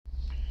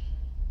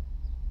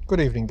Good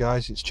evening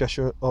guys, it's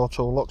Cheshire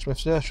Auto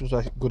Locksmiths here. Should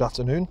I say good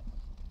afternoon.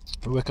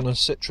 We're working on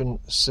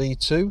Citroen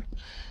C2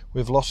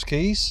 with lost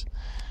keys.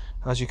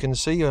 As you can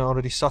see, I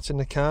already sat in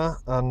the car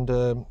and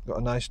got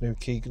a nice new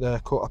key there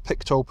cut. I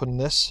picked open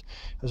this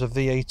as a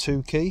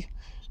VA2 key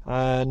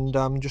and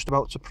I'm just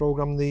about to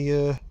program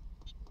the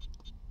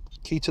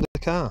key to the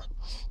car.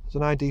 It's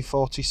an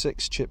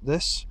ID46 chip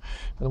this,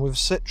 and with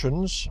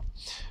Citroens,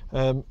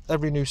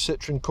 every new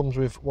Citroen comes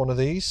with one of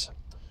these.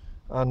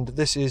 And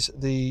this is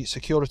the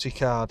security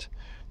card.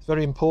 It's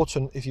very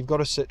important if you've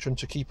got a Citroen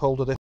to keep hold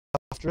of this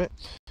after it,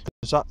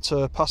 because that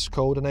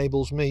passcode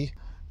enables me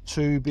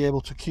to be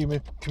able to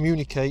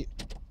communicate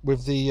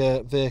with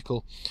the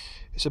vehicle.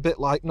 It's a bit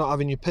like not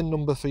having your PIN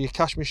number for your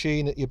cash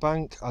machine at your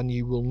bank and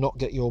you will not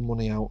get your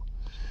money out.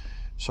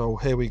 So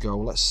here we go,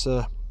 let's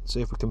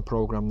see if we can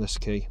program this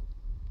key.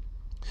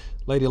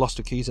 Lady lost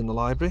her keys in the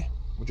library,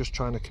 we're just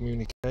trying to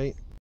communicate.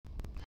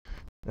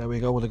 There we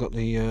go, we've got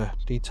the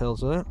details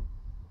there.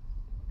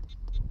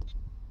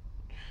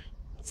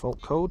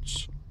 Fault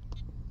codes,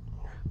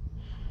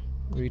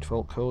 read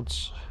fault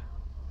codes.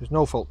 There's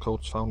no fault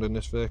codes found in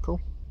this vehicle,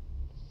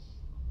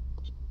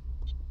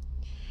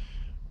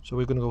 so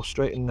we're going to go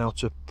straight in now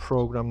to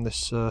program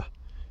this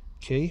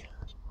key.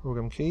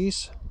 Program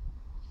keys,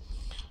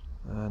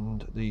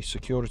 and the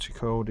security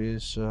code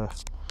is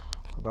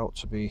about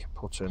to be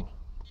put in.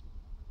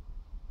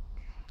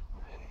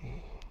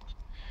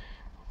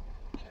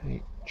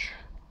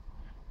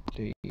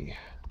 HD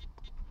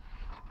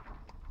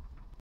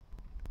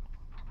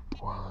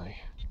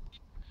Y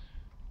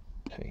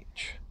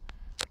H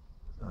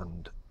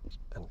and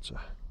enter.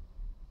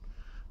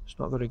 It's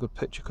not a very good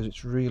picture because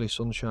it's really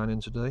sun shining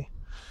today.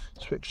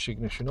 Switch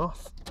ignition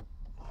off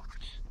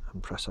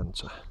and press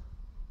enter.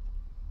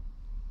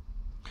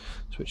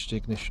 Switch the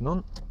ignition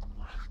on,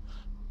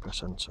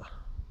 press enter.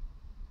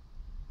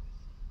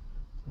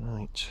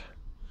 Right,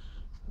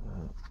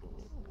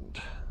 and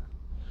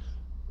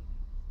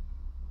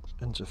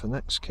enter for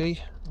next key.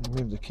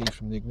 Remove the key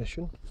from the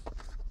ignition.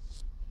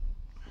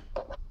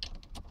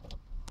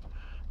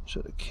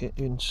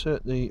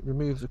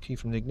 Remove the key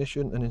from the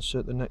ignition and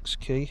insert the next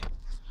key.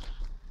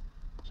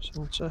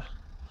 Enter.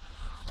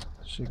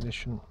 This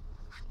ignition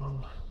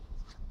on.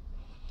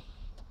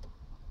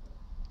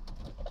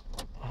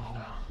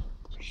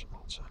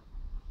 Enter.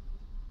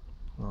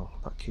 Oh,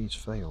 that key's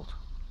failed.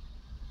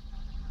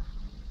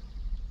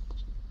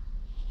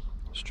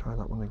 Let's try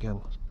that one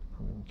again.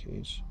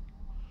 Keys.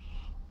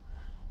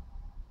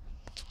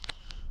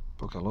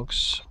 Bugger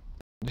lugs.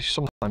 They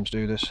sometimes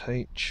do this.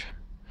 H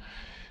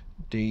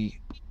D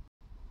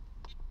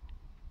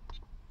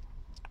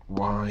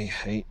Y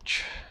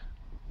H.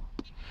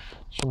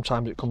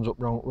 Sometimes it comes up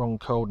wrong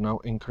code now,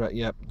 incorrect.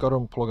 Yep, got to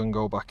unplug and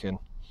go back in.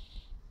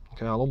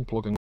 Okay, I'll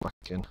unplug and go back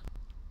in.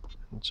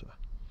 Enter.